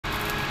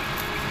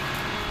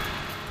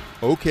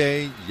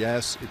Okay,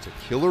 yes, it's a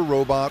killer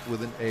robot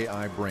with an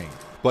AI brain.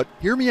 But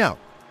hear me out.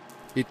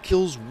 It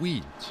kills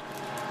weeds.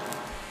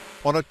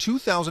 On a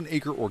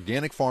 2,000-acre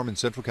organic farm in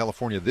Central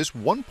California, this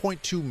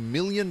 $1.2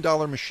 million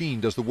machine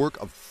does the work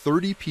of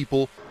 30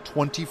 people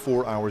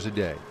 24 hours a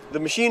day. The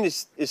machine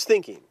is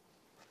thinking.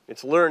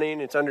 It's learning,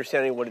 it's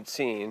understanding what it's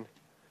seeing.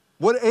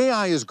 What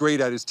AI is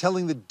great at is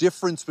telling the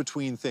difference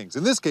between things.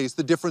 In this case,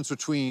 the difference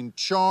between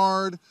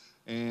chard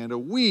and a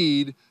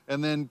weed,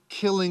 and then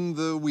killing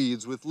the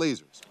weeds with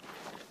lasers.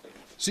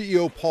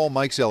 CEO Paul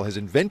Mikesell has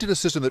invented a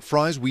system that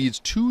fries weeds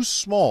too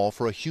small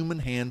for a human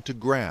hand to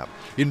grab,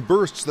 in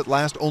bursts that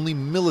last only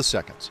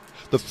milliseconds.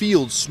 The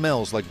field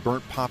smells like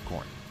burnt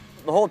popcorn.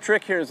 The whole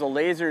trick here is the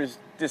lasers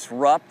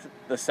disrupt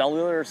the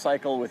cellular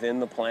cycle within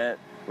the plant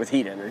with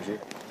heat energy.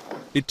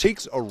 It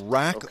takes a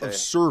rack of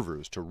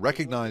servers to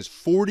recognize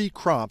 40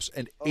 crops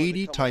and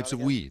 80 types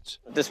of weeds.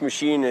 This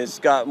machine has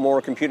got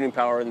more computing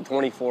power than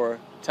 24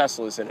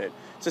 Teslas in it.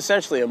 It's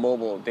essentially a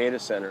mobile data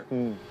center.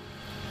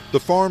 The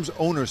farm's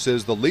owner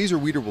says the laser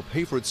weeder will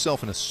pay for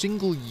itself in a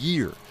single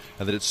year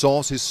and that it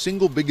solves his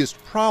single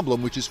biggest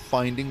problem, which is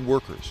finding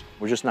workers.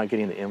 We're just not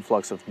getting the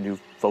influx of new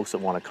folks that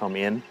want to come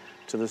in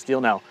to this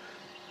deal. Now,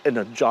 in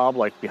a job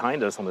like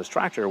behind us on this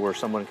tractor where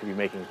someone could be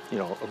making,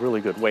 a really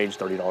good wage,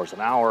 $30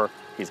 an hour,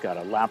 he's got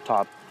a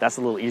laptop, that's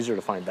a little easier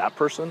to find that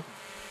person.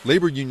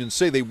 Labor unions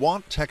say they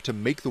want tech to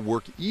make the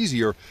work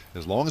easier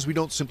as long as we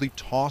don't simply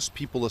toss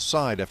people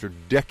aside after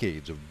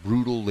decades of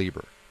brutal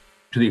labor.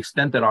 To the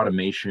extent that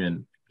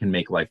automation can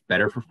make life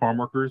better for farm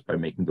workers by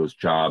making those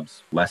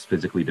jobs less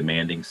physically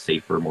demanding,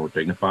 safer, more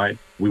dignified,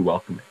 we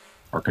welcome it.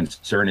 Our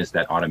concern is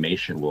that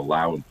automation will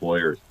allow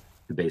employers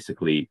to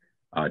basically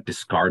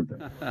discard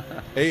them.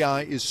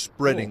 AI is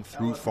spreading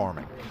through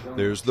farming.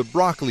 There's the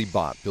broccoli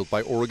bot built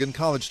by Oregon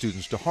college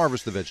students to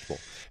harvest the vegetable.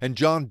 And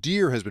John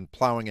Deere has been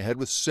plowing ahead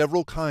with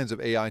several kinds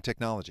of AI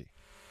technology.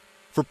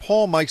 For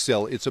Paul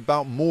Mikesell, it's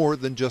about more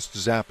than just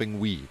zapping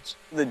weeds.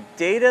 The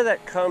data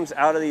that comes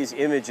out of these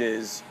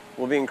images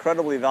will be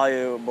incredibly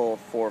valuable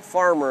for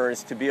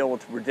farmers to be able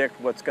to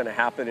predict what's going to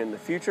happen in the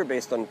future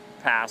based on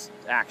past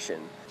action.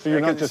 So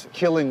you're not just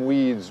killing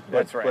weeds,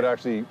 but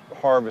actually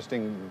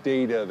harvesting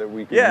data that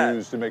we can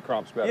use to make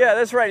crops better. Yeah,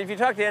 that's right. If you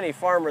talk to any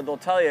farmer, they'll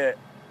tell you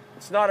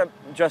it's not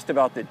just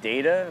about the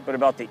data, but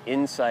about the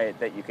insight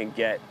that you can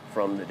get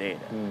from the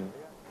data.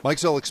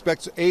 Mikesell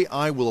expects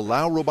AI will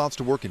allow robots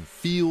to work in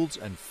fields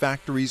and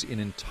factories in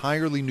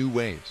entirely new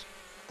ways.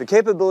 The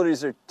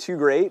capabilities are too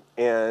great,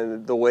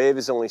 and the wave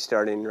is only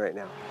starting right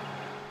now.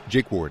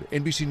 Jake Ward,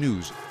 NBC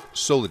News,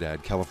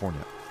 Soledad,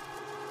 California.